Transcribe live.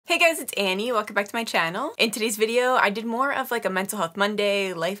Hey guys, it's Annie. Welcome back to my channel. In today's video, I did more of like a Mental Health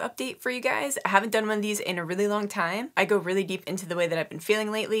Monday life update for you guys. I haven't done one of these in a really long time. I go really deep into the way that I've been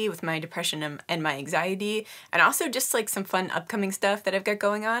feeling lately with my depression and my anxiety, and also just like some fun upcoming stuff that I've got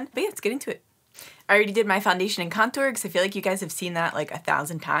going on. But yeah, let's get into it. I already did my foundation and contour because I feel like you guys have seen that like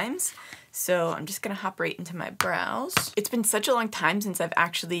 1,000 times. So I'm just gonna hop right into my brows. It's been such a long time since I've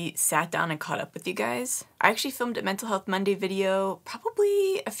actually sat down and caught up with you guys. I actually filmed a Mental Health Monday video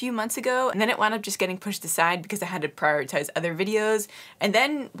probably a few months ago, and then it wound up just getting pushed aside because I had to prioritize other videos. And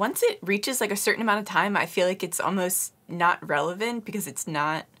then once it reaches like a certain amount of time, I feel like it's almost not relevant because it's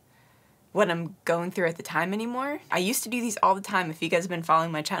not what I'm going through at the time anymore. I used to do these all the time. If you guys have been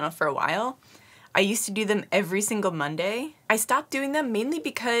following my channel for a while, I used to do them every single Monday. I stopped doing them mainly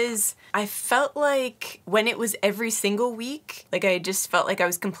because I felt like when it was every single week, like I just felt like I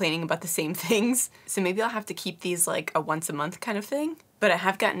was complaining about the same things. So maybe I'll have to keep these like a once a month kind of thing. But I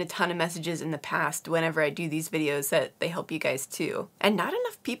have gotten a ton of messages in the past whenever I do these videos that they help you guys too. And not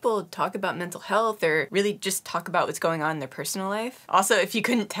enough people talk about mental health or really just talk about what's going on in their personal life. Also, if you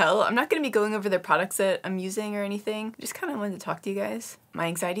couldn't tell, I'm not gonna be going over the products that I'm using or anything. I just kind of wanted to talk to you guys. My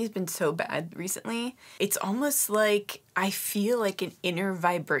anxiety has been so bad recently. It's almost like I feel like an inner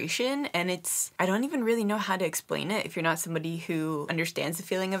vibration, and I don't even really know how to explain it if you're not somebody who understands the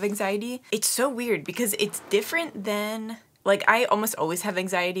feeling of anxiety. It's so weird because it's different than, like, I almost always have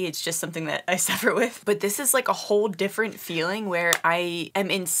anxiety. It's just something that I suffer with. But this is like a whole different feeling where I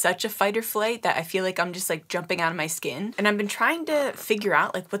am in such a fight or flight that I feel like I'm just like jumping out of my skin. And I've been trying to figure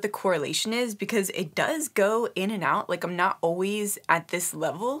out like what the correlation is because it does go in and out. Like I'm not always at this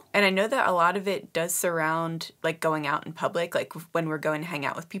level. And I know that a lot of it does surround like going out in public, like when we're going to hang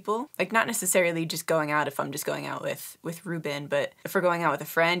out with people. Like not necessarily just going out if I'm just going out with Ruben, but if we're going out with a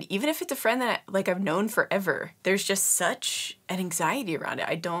friend, even if it's a friend that like I've known forever, there's just such an anxiety around it.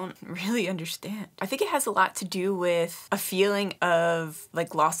 I don't really understand. I think it has a lot to do with a feeling of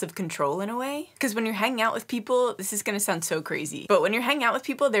like loss of control in a way. Because when you're hanging out with people, this is gonna sound so crazy, but when you're hanging out with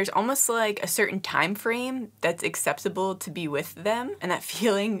people, there's almost like a certain time frame that's acceptable to be with them. And that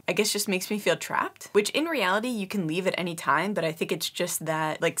feeling, I guess, just makes me feel trapped, which in reality, you can leave at any time, but I think it's just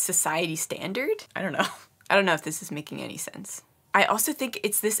that like society standard. I don't know. I don't know if this is making any sense. I also think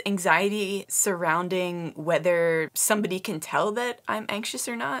it's this anxiety surrounding whether somebody can tell that I'm anxious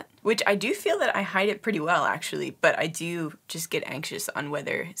or not, which I do feel that I hide it pretty well actually, but I do just get anxious on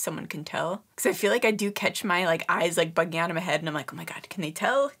whether someone can tell. Because I feel like I do catch my like eyes like bugging out of my head and I'm like, oh my God, can they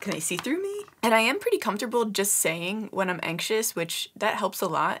tell? Can they see through me? And I am pretty comfortable just saying when I'm anxious, which that helps a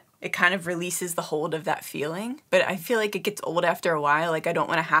lot. It kind of releases the hold of that feeling. But I feel like it gets old after a while. Like I don't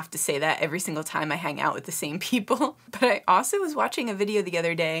want to have to say that every single time I hang out with the same people. But I also was watching a video the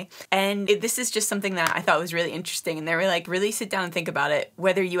other day, and this is just something that I thought was really interesting. And they were like, really sit down and think about it,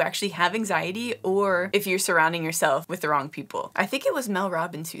 whether you actually have anxiety or if you're surrounding yourself with the wrong people. I think it was Mel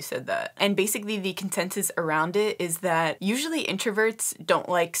Robbins who said that. And basically the consensus around it is that usually introverts don't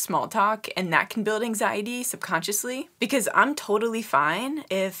like small talk, and that can build anxiety subconsciously, because I'm totally fine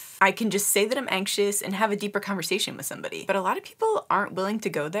if I can just say that I'm anxious and have a deeper conversation with somebody. But a lot of people aren't willing to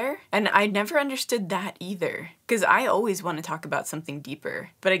go there. And I never understood that either, because I always want to talk about something deeper.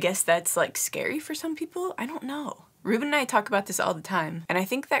 But I guess that's like scary for some people. I don't know. Ruben and I talk about this all the time. And I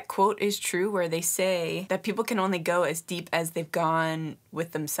think that quote is true where they say that people can only go as deep as they've gone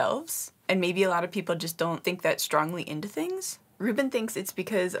with themselves. And maybe a lot of people just don't think that strongly into things. Ruben thinks it's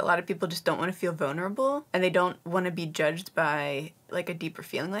because a lot of people just don't want to feel vulnerable and they don't want to be judged by like a deeper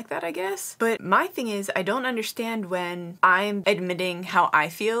feeling like that, I guess. But my thing is, I don't understand when I'm admitting how I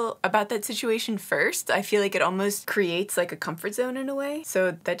feel about that situation first. I feel like it almost creates like a comfort zone in a way.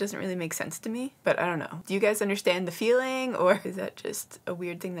 So that doesn't really make sense to me, but I don't know. Do you guys understand the feeling, or is that just a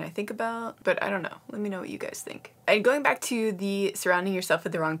weird thing that I think about? But I don't know. Let me know what you guys think. And going back to the surrounding yourself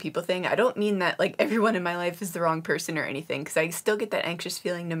with the wrong people thing, I don't mean that like everyone in my life is the wrong person or anything, because I still get that anxious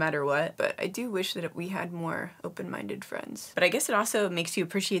feeling no matter what, but I do wish that we had more open-minded friends. But I guess it also makes you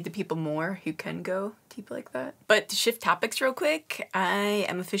appreciate the people more who can go deep like that. But to shift topics real quick, I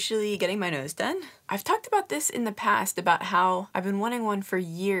am officially getting my nose done. I've talked about this in the past about how I've been wanting one for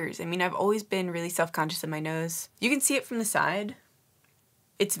years. I mean, I've always been really self-conscious of my nose. You can see it from the side.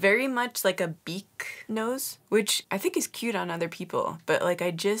 It's very much like a beak nose, which I think is cute on other people, but like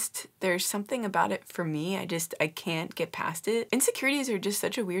there's something about it for me, I can't get past it. Insecurities are just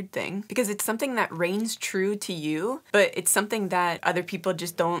such a weird thing because it's something that reigns true to you, but it's something that other people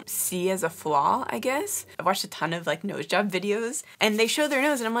just don't see as a flaw, I guess. I've watched a ton of like nose job videos and they show their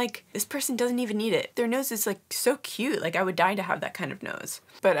nose and I'm like, this person doesn't even need it. Their nose is like so cute. Like I would die to have that kind of nose.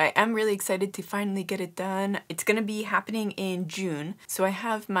 But I am really excited to finally get it done. It's gonna be happening in June, so I have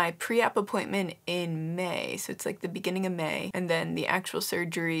have my pre-op appointment in May, so it's like the beginning of May, and then the actual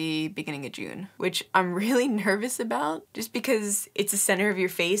surgery beginning of June, which I'm really nervous about just because it's the center of your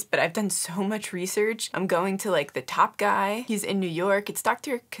face, but I've done so much research. I'm going to like the top guy. He's in New York. It's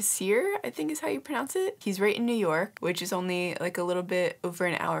Dr. Kassir, I think is how you pronounce it. He's right in New York, which is only like a little bit over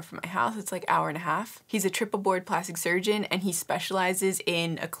an hour from my house. It's like hour and a half. He's a triple board plastic surgeon and he specializes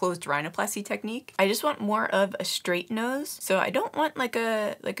in a closed rhinoplasty technique. I just want more of a straight nose. So I don't want like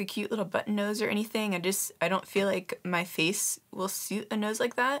a cute little button nose or anything. I don't feel like my face will suit a nose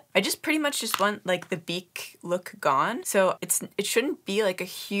like that. I just pretty much just want like the beak look gone. So it shouldn't be like a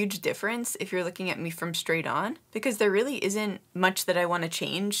huge difference if you're looking at me from straight on, because there really isn't much that I want to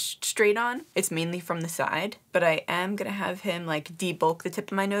change straight on. It's mainly from the side, but I am gonna have him like debulk the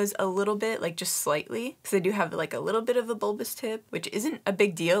tip of my nose a little bit, like just slightly, because I do have like a little bit of a bulbous tip, which isn't a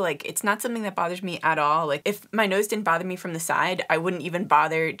big deal. Like it's not something that bothers me at all. Like if my nose didn't bother me from the side, I wouldn't even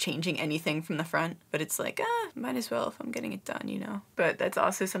bother changing anything from the front, but it's like, might as well if I'm getting it done, you know? But that's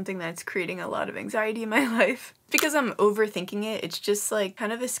also something that's creating a lot of anxiety in my life. Because I'm overthinking it, it's just like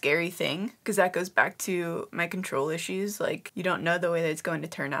kind of a scary thing, because that goes back to my control issues. Like you don't know the way that it's going to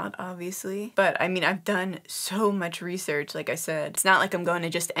turn out, obviously. But I mean, I've done so much research, like I said. It's not like I'm going to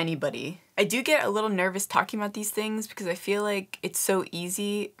just anybody. I do get a little nervous talking about these things because I feel like it's so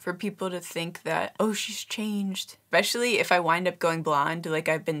easy for people to think that, oh, she's changed. Especially if I wind up going blonde, like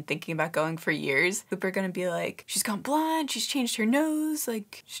I've been thinking about going for years. People are gonna be like, she's gone blonde, she's changed her nose,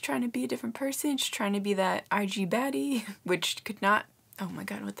 like she's trying to be a different person, she's trying to be that IG baddie, which could not, oh my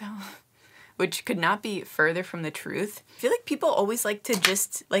god, what the hell? Which could not be further from the truth. I feel like people always like to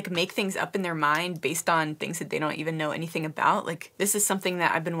just like make things up in their mind based on things that they don't even know anything about. Like this is something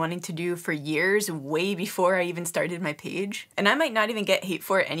that I've been wanting to do for years, way before I even started my page. And I might not even get hate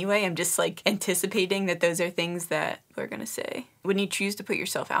for it anyway. I'm just like anticipating that those are things that people are gonna say. When you choose to put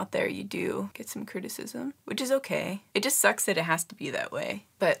yourself out there, you do get some criticism, which is okay. It just sucks that it has to be that way.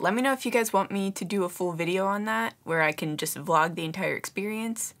 But let me know if you guys want me to do a full video on that, where I can just vlog the entire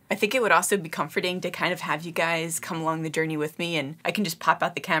experience. I think it would also be comforting to kind of have you guys come along the journey with me, and I can just pop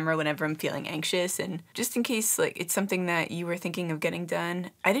out the camera whenever I'm feeling anxious, and just in case like it's something that you were thinking of getting done.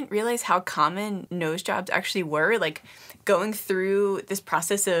 I didn't realize how common nose jobs actually were. Like going through this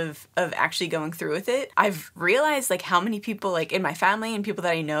process of actually going through with it, I've realized like how many people like in my family and people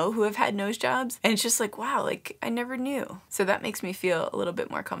that I know who have had nose jobs, and it's just like, wow, like I never knew. So that makes me feel a little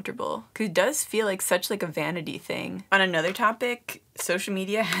bit more comfortable, because it does feel like such like a vanity thing. On another topic, social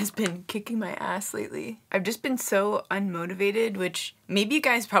media has been kicking my ass lately. I've just been so unmotivated, which maybe you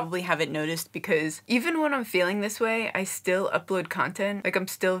guys probably haven't noticed, because even when I'm feeling this way, I still upload content. Like I'm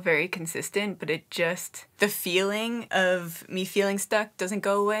still very consistent, but it just, the feeling of me feeling stuck doesn't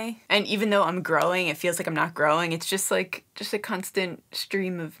go away. And even though I'm growing, it feels like I'm not growing. It's just like, just a constant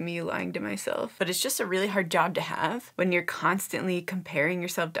stream of me lying to myself. But it's just a really hard job to have when you're constantly comparing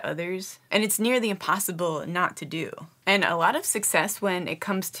yourself to others. And it's nearly impossible not to do. And a lot of success when it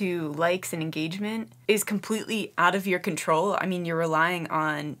comes to likes and engagement is completely out of your control. I mean, you're relying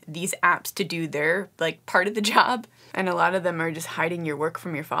on these apps to do their like part of the job. And a lot of them are just hiding your work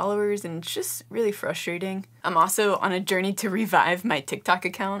from your followers, and it's just really frustrating. I'm also on a journey to revive my TikTok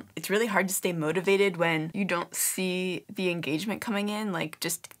account. It's really hard to stay motivated when you don't see the engagement coming in, like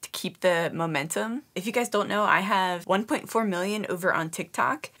just to keep the momentum. If you guys don't know, I have 1.4 million over on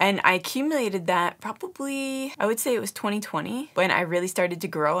TikTok, and I accumulated that probably, I would say it was 2020 when I really started to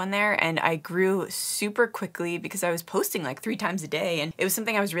grow on there, and I grew super quickly because I was posting like 3 times a day, and it was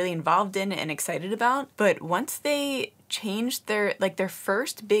something I was really involved in and excited about. But once they changed their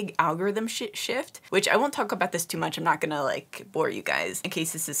first big algorithm shift, which I won't talk about this too much. I'm not gonna like bore you guys in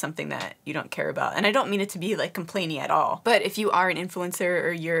case this is something that you don't care about. And I don't mean it to be like complainy at all. But if you are an influencer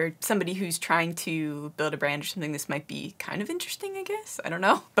or you're somebody who's trying to build a brand or something, this might be kind of interesting, I guess. I don't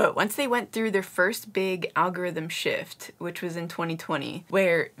know. But once they went through their first big algorithm shift, which was in 2020,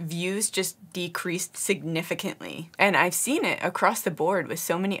 where views just decreased significantly. And I've seen it across the board with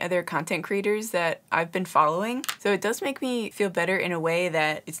so many other content creators that I've been following. So it does make me feel better in a way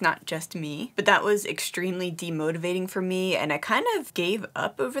that it's not just me. But that was extremely demotivating for me, and I kind of gave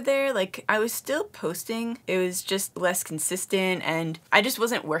up over there. Like I was still posting, it was just less consistent, and I just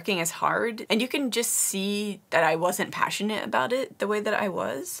wasn't working as hard. And you can just see that I wasn't passionate about it the way that I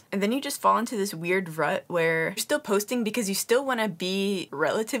was. And then you just fall into this weird rut where you're still posting because you still want to be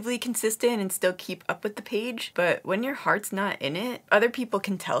relatively consistent and still keep up with the page. But when your heart's not in it, other people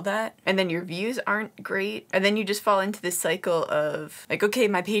can tell that, and then your views aren't great, and then you just fall into into this cycle of like, okay,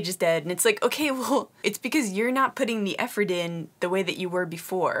 my page is dead. And it's like, okay, well, it's because you're not putting the effort in the way that you were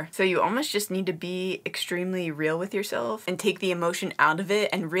before. So you almost just need to be extremely real with yourself and take the emotion out of it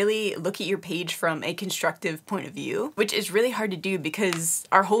and really look at your page from a constructive point of view, which is really hard to do because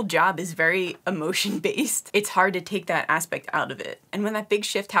our whole job is very emotion based. It's hard to take that aspect out of it. And when that big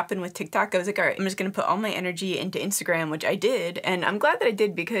shift happened with TikTok, I was like, all right, I'm just gonna put all my energy into Instagram, which I did. And I'm glad that I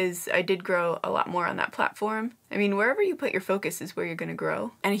did because I did grow a lot more on that platform. I mean, wherever you put your focus is where you're gonna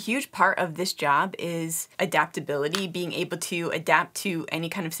grow. And a huge part of this job is adaptability, being able to adapt to any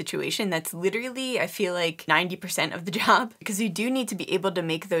kind of situation. That's literally, I feel like 90% of the job, because you do need to be able to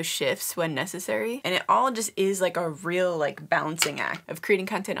make those shifts when necessary. And it all just is like a real like balancing act of creating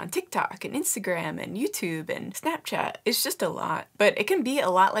content on TikTok and Instagram and YouTube and Snapchat. It's just a lot, but it can be a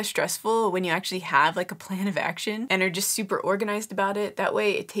lot less stressful when you actually have like a plan of action and are just super organized about it. That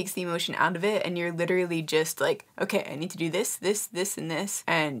way it takes the emotion out of it and you're literally just like, okay, I need to do this, this, this, and this,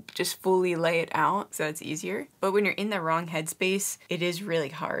 and just fully lay it out so it's easier. But when you're in the wrong headspace, it is really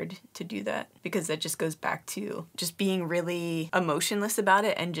hard to do that because that just goes back to just being really emotionless about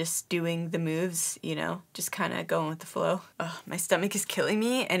it and just doing the moves, you know, just kind of going with the flow. Ugh, my stomach is killing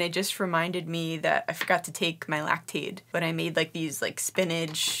me, and it just reminded me that I forgot to take my Lactaid when I made like these like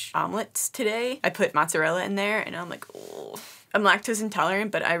spinach omelets today. I put mozzarella in there and I'm like, oh. I'm lactose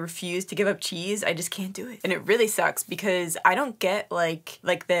intolerant, but I refuse to give up cheese. I just can't do it. And it really sucks because I don't get like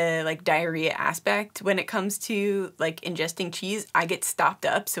the diarrhea aspect when it comes to like ingesting cheese. I get stopped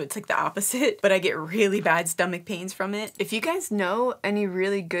up, so it's like the opposite, but I get really bad stomach pains from it. If you guys know any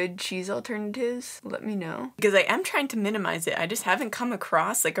really good cheese alternatives, let me know. Because I am trying to minimize it. I just haven't come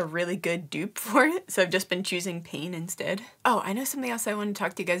across like a really good dupe for it. So I've just been choosing pain instead. Oh, I know something else I want to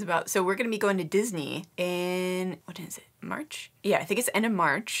talk to you guys about. So we're gonna be going to Disney in, what is it? March? Yeah, I think it's end of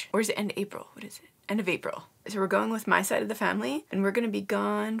March. Or is it end of April? What is it? End of April. So we're going with my side of the family and we're gonna be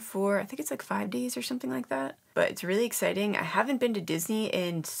gone for, I think it's like 5 days or something like that. But it's really exciting. I haven't been to Disney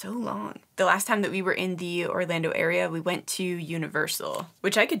in so long. The last time that we were in the Orlando area, we went to Universal,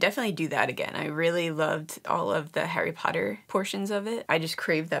 which I could definitely do that again. I really loved all of the Harry Potter portions of it. I just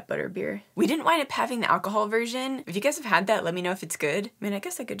craved that butterbeer. We didn't wind up having the alcohol version. If you guys have had that, let me know if it's good. I mean, I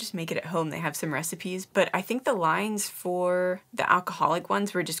guess I could just make it at home. They have some recipes, but I think the lines for the alcoholic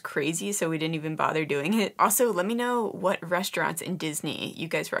ones were just crazy, so we didn't even bother doing it. Also, let me know what restaurants in Disney you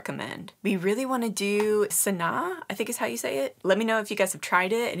guys recommend. We really want to do Sanaa, I think is how you say it. Let me know if you guys have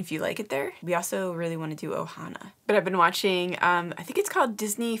tried it and if you like it there. We also really want to do Ohana. But I've been watching, I think it's called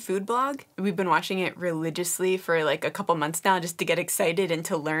Disney Food Blog. We've been watching it religiously for like a couple months now just to get excited and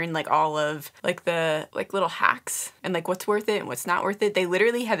to learn like all of like the like little hacks and like what's worth it and what's not worth it. They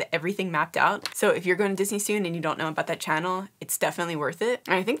literally have everything mapped out. So if you're going to Disney soon and you don't know about that channel, it's definitely worth it.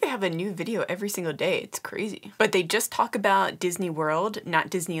 And I think they have a new video every single day. It's crazy. But they just talk about Disney World, not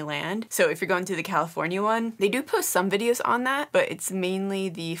Disneyland. So if you're going to the California one, they do post some videos on that, but it's mainly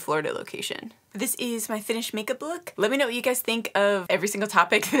the Florida location. This is my finished makeup look. Let me know what you guys think of every single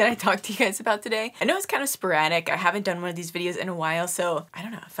topic that I talked to you guys about today. I know it's kind of sporadic. I haven't done one of these videos in a while, so I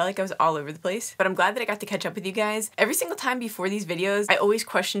don't know. I felt like I was all over the place, but I'm glad that I got to catch up with you guys. Every single time before these videos, I always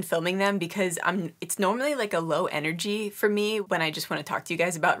question filming them because it's normally like a low energy for me when I just want to talk to you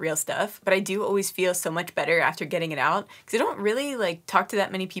guys about real stuff, but I do always feel so much better after getting it out because I don't really like talk to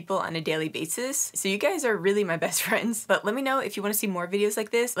that many people on a daily basis. So you guys are really my best friends, but let me know if you want to see more videos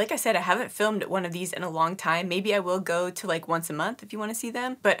like this. Like I said, I haven't filmed one of these in a long time. Maybe I will go to like once a month if you want to see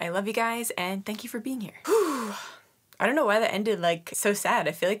them, but I love you guys and thank you for being here. Whew. I don't know why that ended like so sad.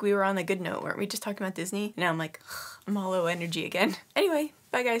 I feel like we were on a good note. Weren't we just talking about Disney? Now I'm like, I'm all low energy again. Anyway,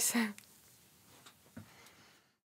 bye guys.